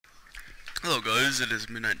Hello guys, it is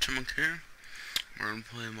Midnight Chipmunk here. We're gonna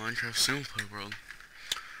play Minecraft Single Player World.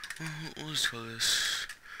 Well, let's call this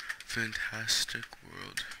Fantastic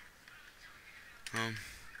World. Um,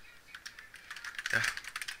 yeah,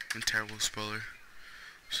 I'm a terrible spoiler.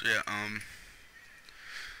 So yeah,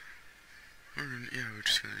 we're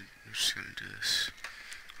just gonna do this.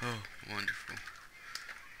 Oh, wonderful.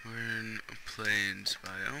 We're in a plains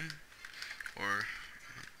biome, or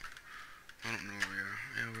I don't know where we are.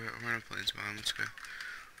 Yeah, we're in a plains biome. Let's go.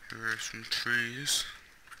 Here are some trees.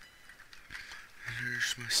 And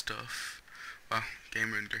here's my stuff. Wow,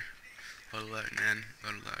 game render. A lot of lag, man. A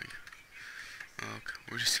lot of lag. Okay,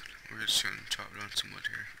 we're just gonna chop down some wood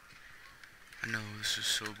here. I know this is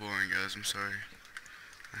so boring, guys. I'm sorry.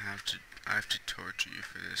 I have to torture you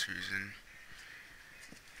for this reason.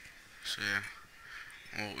 So yeah.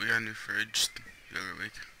 Well, we got a new fridge the other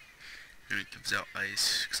week, and it gives out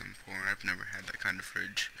ice. Cause I'm poor. I've never had that kind of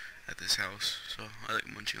fridge at this house, so I like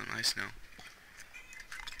munching on ice now.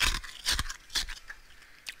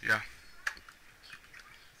 Yeah.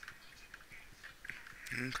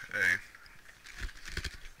 Okay.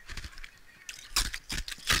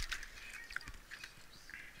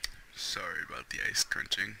 Sorry about the ice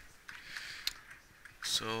crunching.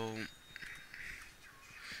 So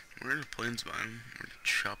we're in a plains biome. We're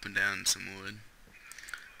chopping down some wood.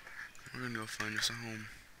 We're gonna go find us a home.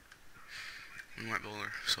 We might build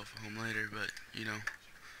ourselves a home later, but you know,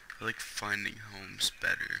 I like finding homes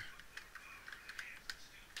better.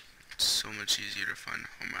 It's so much easier to find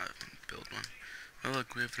a home rather than build one. Oh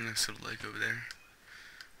look, we have a nice little lake over there.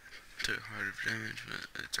 Took harder damage,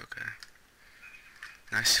 but it's okay.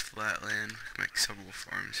 Nice flat land. We can make several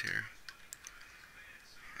farms here.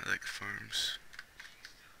 I like farms.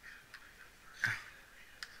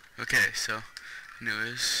 Okay, so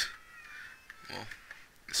anyways, well,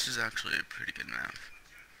 this is actually a pretty good map.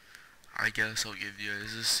 I guess I'll give you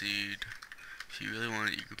guys a seed. If you really want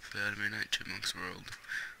it, you can play out of Midnight Chipmunk's World.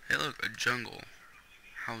 Hey look, a jungle.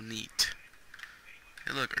 How neat.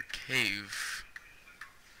 Hey look, a cave.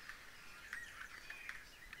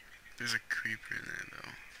 There's a creeper in there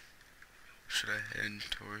though. Should I head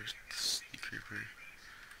towards the creeper?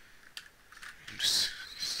 Just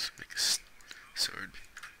make a sword.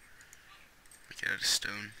 Make it out of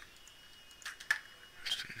stone. I'm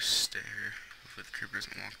just gonna stay here. Hopefully the creeper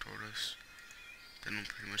doesn't walk toward us. Then we'll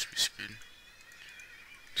pretty much be screwed.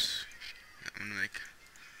 I'm gonna make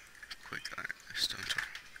a quick stone sword.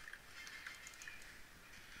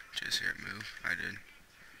 Just hear it move. I did.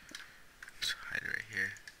 Just hide it right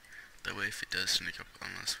here. That way if it does sneak up on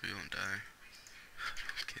us, we won't die.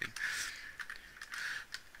 I'm kidding.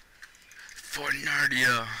 For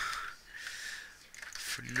Narnia!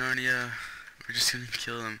 For Narnia! We're just gonna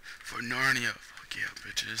kill them. For Narnia! Fuck yeah,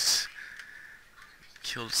 bitches.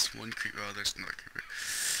 Killed one creeper. Oh, there's another creeper.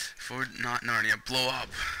 For not Narnia. Blow up!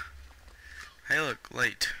 Hey look,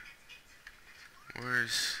 light.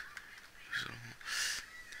 Where's...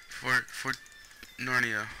 For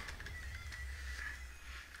Narnia.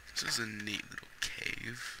 This is a neat little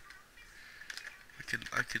cave.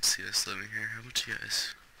 I could see us living here. How about you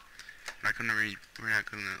guys? We're not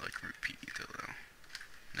gonna like repeat though.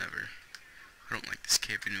 Never. I don't like this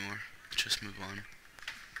cave anymore. Let's just move on.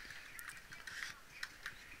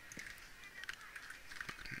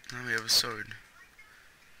 Now we have a sword.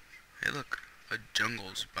 Hey look, a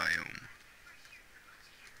jungles biome.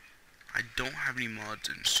 I don't have any mods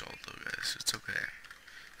installed though, guys. It's okay.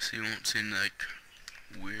 So you won't see like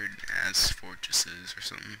weird ass fortresses or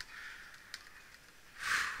something.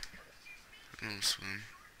 I don't swim.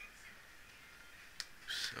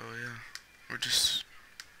 So yeah, we're just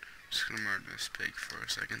gonna murder this pig for a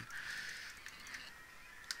second.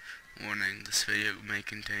 Warning, this video may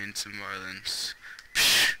contain some violence.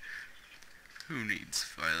 Psh, who needs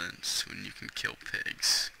violence when you can kill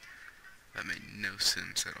pigs? That made no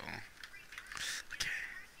sense at all. Okay,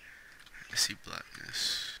 I see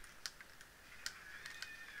blackness.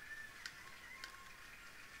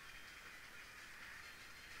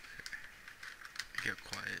 Okay. Get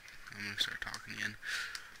quiet. I'm gonna start talking again.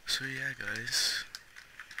 So yeah, guys,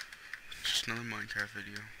 just another Minecraft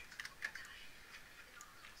video.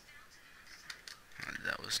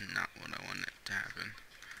 That was not what I wanted to happen.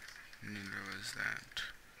 Neither was that.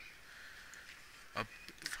 Oh,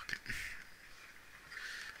 fucking.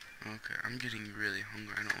 Okay, I'm getting really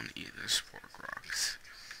hungry. I don't want to eat this pork rocks.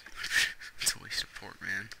 It's a waste of pork,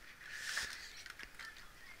 man.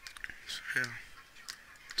 So yeah,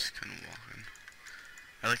 just kind of walking.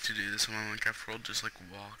 I like to do this on my Minecraft world, just like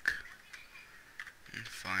walk and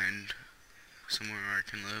find somewhere where I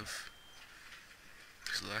can live.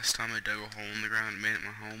 Because the last time I dug a hole in the ground and made it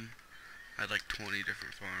my home, I had like 20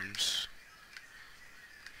 different farms.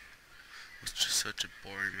 It's just such a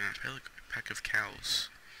boring map. Hey, look, a pack of cows.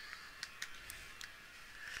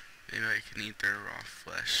 Maybe I can eat their raw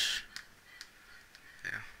flesh.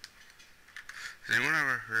 Yeah. Has anyone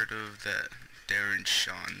ever heard of that Darren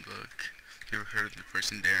Shawn book? You ever heard of the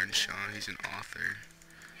person Darren Shawn? He's an author.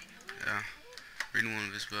 Yeah. Reading one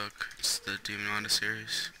of his books. It's the Demon Hunter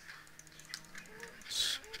series.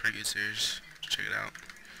 It's a pretty good series. Check it out.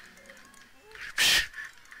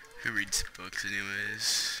 Who reads books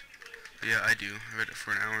anyways? But yeah, I do. I read it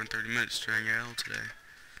for an hour and 30 minutes during AL today.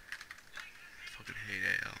 I fucking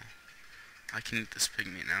hate AL. I can eat this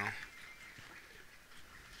pygmy now.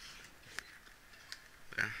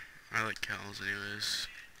 Yeah, I like cows anyways.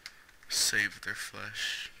 Save their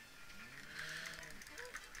flesh.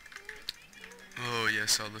 Oh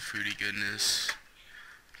yes, all the foodie goodness.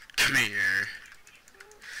 Come here.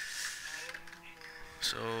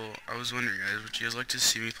 So, I was wondering guys, would you guys like to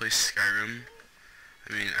see me play Skyrim?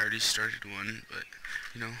 I mean, I already started one, but,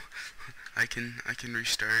 you know, I can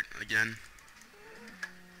restart again.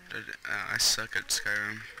 I suck at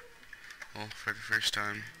Skyrim. Well, for the first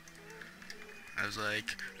time. I was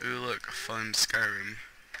like, ooh look, fun Skyrim.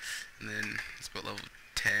 And then, it's about level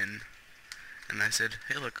 10. And I said,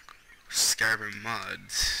 hey look, Skyrim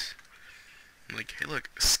mods. I'm like, hey look,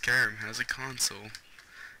 Skyrim has a console.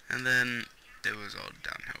 And then, it was all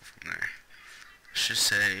downhill from there. Let's just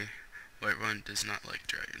say, Whiterun does not like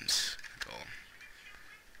dragons at all.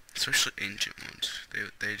 Especially ancient ones.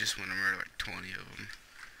 They just want to murder like 20 of them.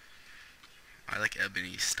 I like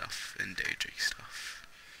ebony stuff and Daedric stuff.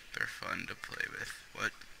 They're fun to play with.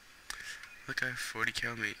 What? Look, I have 40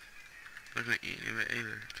 cow meat. I'm not gonna eat any of it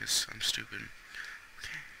either, because I'm stupid.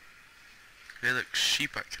 Okay. Hey look,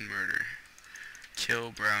 sheep I can murder.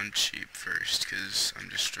 Kill brown sheep first, because I'm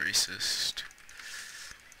just racist.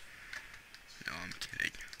 No, I'm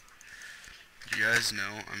kidding. You guys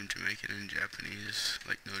know I'm Jamaican and Japanese,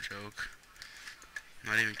 like no joke.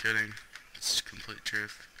 Not even kidding. It's complete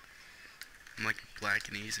truth. I'm like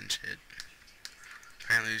Blackanese and shit.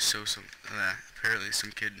 Apparently apparently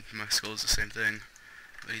some kid in my school is the same thing.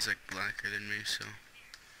 But he's like blacker than me, so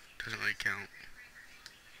doesn't really count.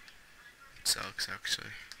 It sucks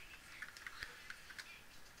actually.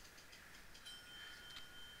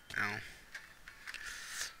 Now,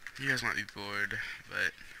 you guys might be bored,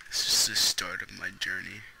 but it's just the start of my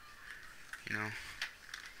journey. You know?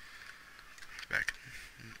 Back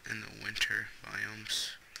in the winter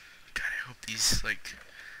biomes. God, I hope these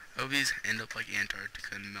end up like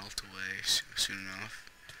Antarctica and melt away soon enough.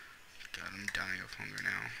 God, I'm dying of hunger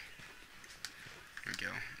now. There we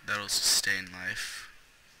go. That'll sustain life.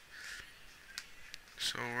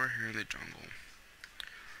 So we're here in the jungle.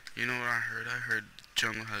 You know what I heard? I heard the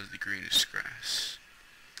jungle has the greenest grass.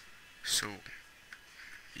 So,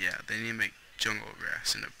 yeah, they need to make jungle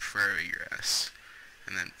grass into prairie grass.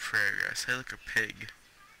 And then prairie grass. Hey, look, a pig.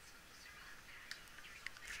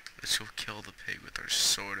 Let's go kill the pig with our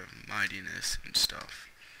sword of mightiness and stuff.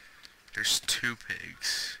 There's 2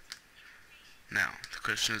 pigs. Now, the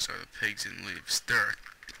question is, are the pigs in leaves? There are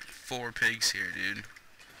 4 pigs here, dude.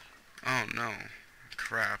 Oh no.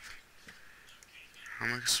 Crap. How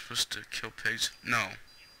am I supposed to kill pigs? No.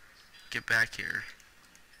 Get back here.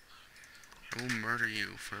 I will murder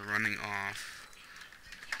you for running off.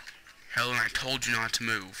 Helen, I told you not to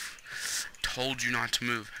move. Told you not to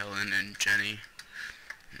move, Helen and Jenny.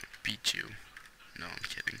 I'm gonna beat you. No, I'm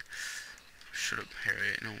kidding. Shut up,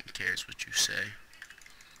 Harriet. No one cares what you say.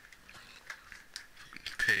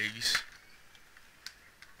 Pigs.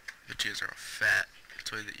 But you guys are all fat.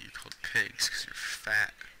 That's why that you're called pigs, because you're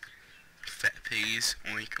fat. Fat piggies.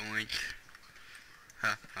 Oink, oink.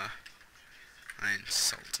 Ha, ha. I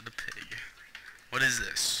insulted a pig. What is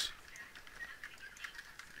this?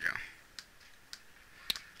 Yeah.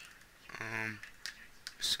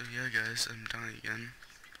 So yeah, guys, I'm dying again.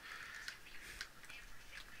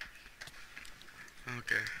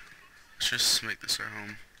 Okay. Let's just make this our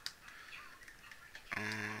home.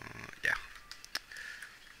 Yeah.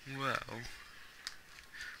 Well,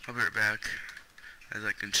 I'll be right back as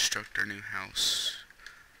I construct our new house.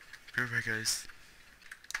 Be right back, guys.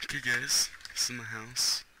 Okay, guys, this is my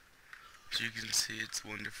house. As you can see, it's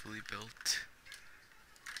wonderfully built.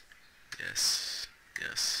 Yes,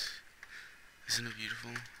 yes. Isn't it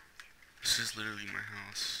beautiful? This is literally my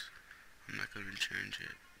house. I'm not going to change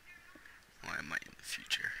it. Well, I might in the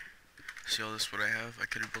future. See all this, what I have? I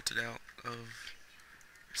could have built it out of...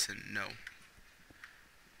 I said no.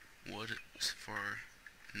 Wood is for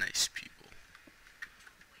nice people.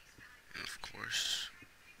 And of course,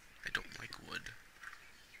 I don't like wood.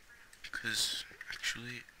 Because,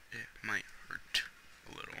 actually, it might hurt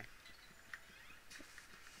a little.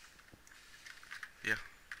 Yeah,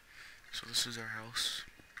 so this is our house.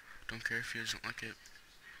 Don't care if you guys don't like it.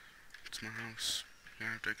 It's my house. You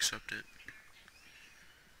have to accept it.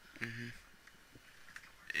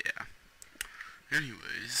 Yeah.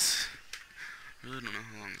 Anyways, I really don't know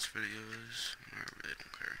how long this video is. I really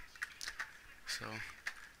don't care. So,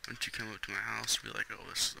 once you come up to my house, be like, oh,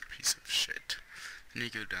 this is a piece of shit. Then you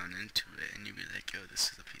go down into it, and you be like, oh,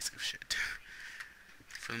 this is a piece of shit.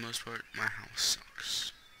 For the most part, my house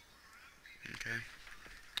sucks. Okay?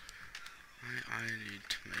 I need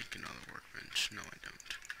to make another workbench. No, I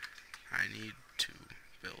don't. I need to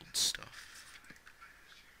build stuff.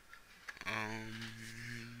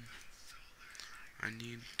 I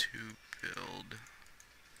need to build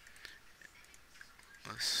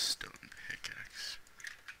a stone pickaxe.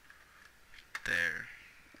 There.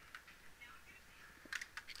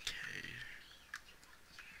 Okay.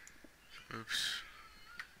 Oops.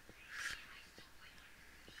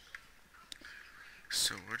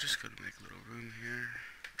 So we're just gonna make a little room here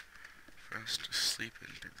for us to sleep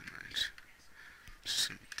in through the night. It's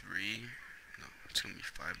gonna be 3. No, it's gonna be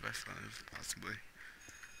 5 by 5, possibly.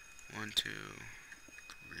 1, 2,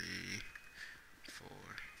 3,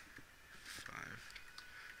 4, 5.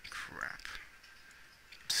 Crap.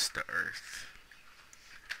 It's the earth.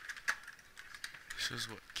 This is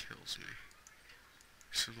what kills me.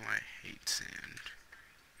 This is why I hate sand.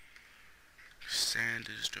 Sand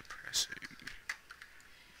is depressing.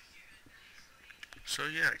 So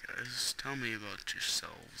yeah, guys, tell me about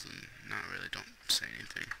yourselves, and not really, don't say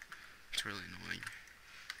anything. It's really annoying.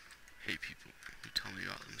 I hate people who tell me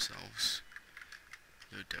about themselves.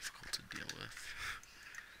 They're difficult to deal with.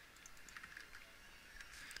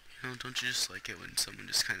 You know, don't you just like it when someone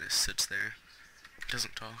just kind of sits there,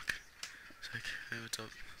 doesn't talk? It's like, hey, what's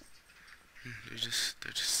up? They're just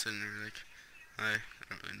sitting there like, hi, I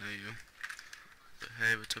don't really know you, but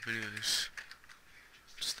hey, what's up anyways?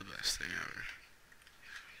 It's the best thing ever.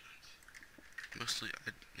 Mostly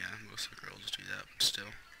girls do that, but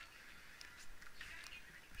still.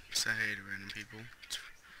 Say hey to random people.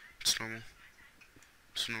 It's normal.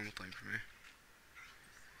 It's a normal thing for me.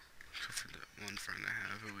 Except for the one friend I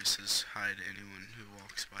have who always says hi to anyone who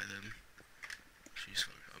walks by them. She's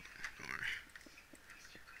fucked up. Don't worry.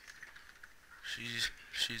 She's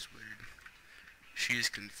weird. She's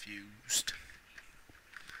confused.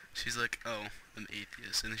 She's like, oh, I'm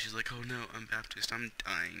atheist. And then she's like, oh no, I'm Baptist. I'm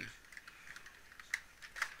dying.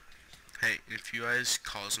 Hey, if you guys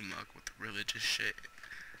cause a mug with religious shit,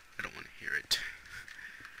 I don't want to hear it.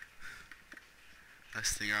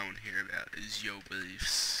 Last thing I want to hear about is your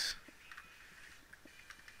beliefs.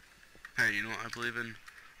 Hey, you know what I believe in?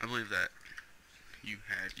 I believe that you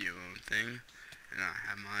have your own thing, and I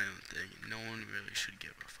have my own thing, and no one really should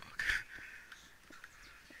give a fuck.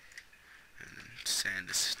 And then sand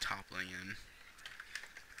is toppling in.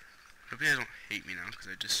 Hope you guys don't hate me now, because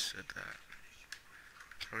I just said that.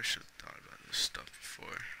 Probably should have thought about this stuff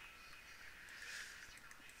before.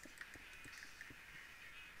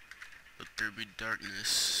 Let there be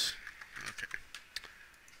darkness. Okay.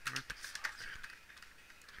 What the fuck?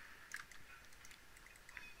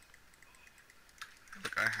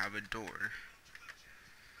 Look, I have a door.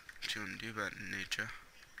 What you wanna do about it, nature?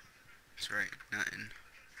 That's right, nothing.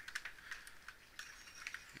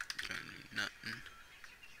 Gonna do nothing.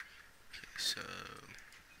 Okay, so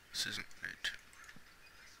this isn't right.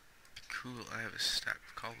 Cool, I have a stack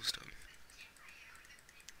of cobblestone.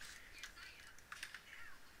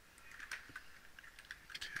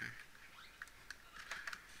 Okay.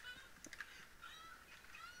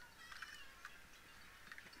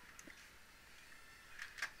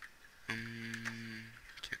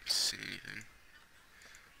 Can't see anything.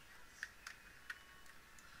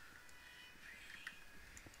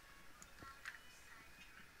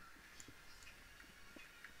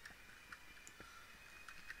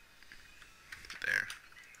 There.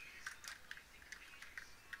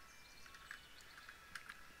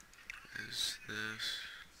 Is this?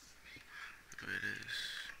 Oh, it is.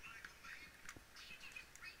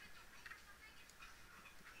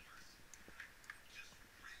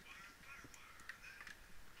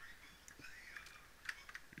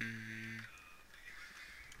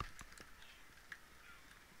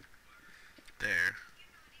 There.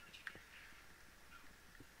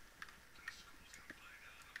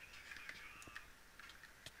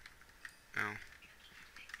 Ow.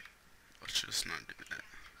 Let's just not do that.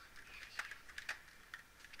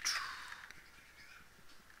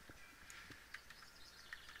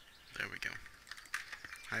 There we go.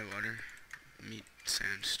 High water. Meet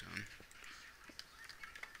sandstone.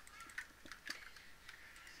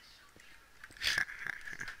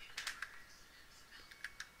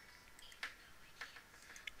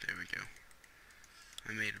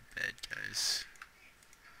 I made a bed, guys.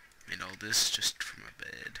 Made all this just for my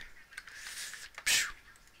bed.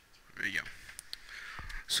 There we go.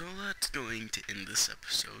 So that's going to end this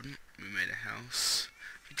episode. We made a house.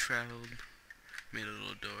 We traveled. Made a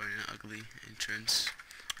little door and an ugly entrance.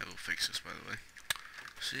 I will fix this, by the way.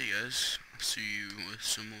 See you guys. I'll see you with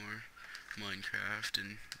some more Minecraft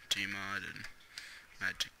and Gmod and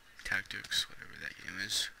Magic Tactics, whatever that game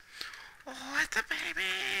is. Oh, it's a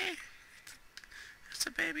baby! It's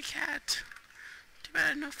a baby cat. Too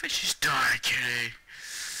bad no fishes die, kitty.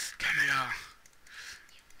 Come here. I'm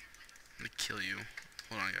gonna kill you.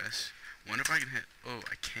 Hold on, guys. Wonder if I can hit. Oh,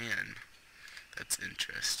 I can. That's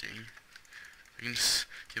interesting. I can just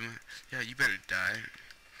give him. Yeah, you better die.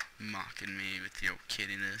 Mocking me with your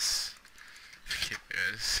kiddiness. Okay,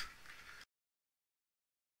 guys.